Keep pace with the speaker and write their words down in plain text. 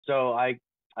So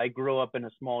I grew up in a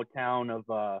small town of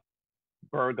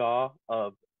Burgaw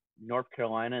of North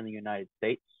Carolina in the United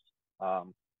States.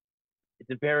 Um, it's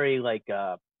a very like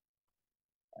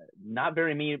not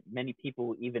very many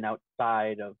people even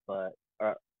outside of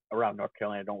uh, around North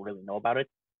Carolina don't really know about it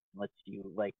unless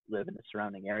you like live in the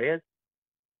surrounding areas.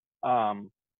 Um,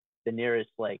 the nearest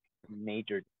like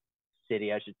major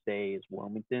city I should say is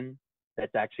Wilmington.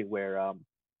 That's actually where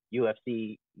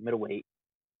UFC middleweight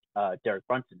Derek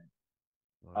Brunson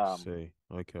is. I Um, see.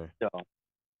 Okay. so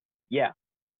yeah,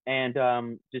 and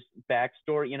just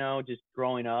backstory, just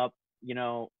growing up,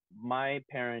 my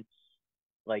parents,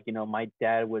 like, my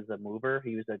dad was a mover.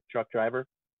 He was a truck driver,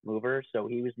 mover. So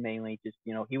he was mainly just,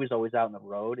 he was always out on the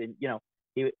road. And,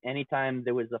 anytime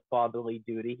there was a fatherly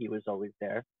duty, he was always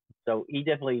there. So he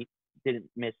definitely didn't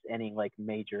miss any like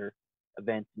major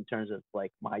events in terms of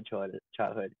like my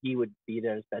childhood. He would be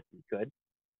there as best he could,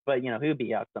 but, he would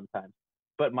be out sometimes.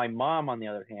 But my mom, on the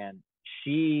other hand,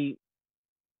 she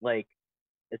like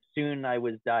as soon I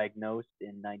was diagnosed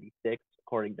in '96,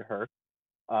 according to her.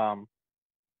 Um,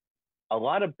 a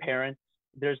lot of parents,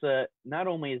 there's a not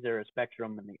only is there a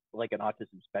spectrum and like an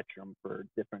autism spectrum for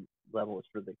different levels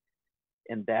for the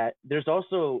and that there's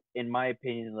also, in my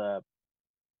opinion, the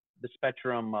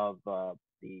spectrum of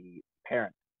the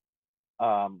parent.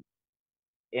 Um,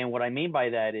 and what I mean by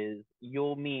that is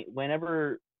you'll meet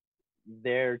whenever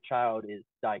their child is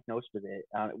diagnosed with it,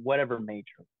 whatever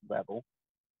major level,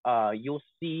 you'll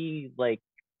see like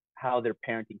how their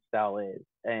parenting style is.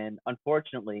 And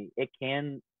unfortunately,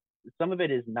 some of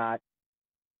it is not,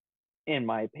 in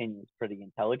my opinion, is pretty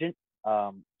intelligent.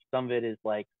 Some of it is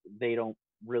like they don't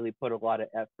really put a lot of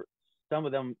effort. Some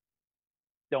of them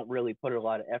don't really put a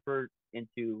lot of effort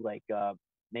into like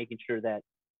making sure that,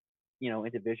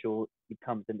 individual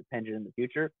becomes independent in the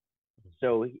future.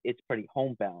 So it's pretty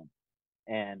homebound.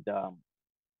 And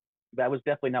that was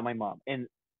definitely not my mom. And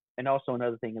also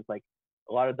another thing is like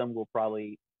a lot of them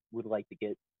would like to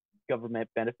get government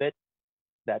benefits,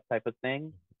 that type of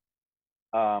thing.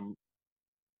 Um,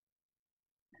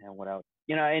 and what else?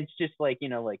 It's just like,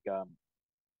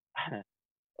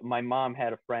 my mom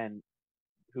had a friend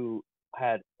who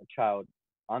had a child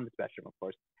on the spectrum, of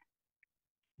course,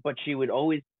 but she would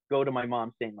always go to my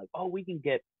mom saying like, "Oh, we can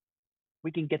get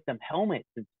them helmets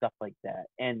and stuff like that,"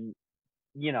 and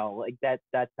like that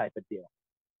type of deal.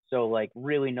 So like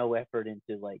really no effort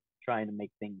into like trying to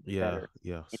make things Yeah. better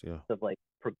Yes. Yeah. instead of like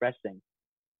progressing.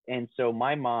 And so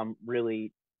my mom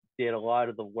really did a lot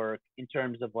of the work in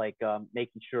terms of like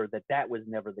making sure that that was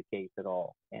never the case at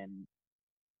all.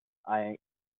 I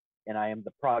I am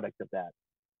the product of that.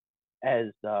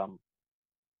 As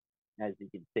you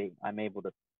can see, I'm able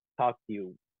to talk to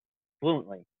you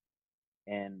fluently,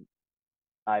 and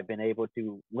I've been able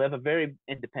to live a very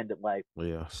independent life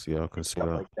Yes. Yeah. I can and see stuff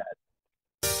that. like that.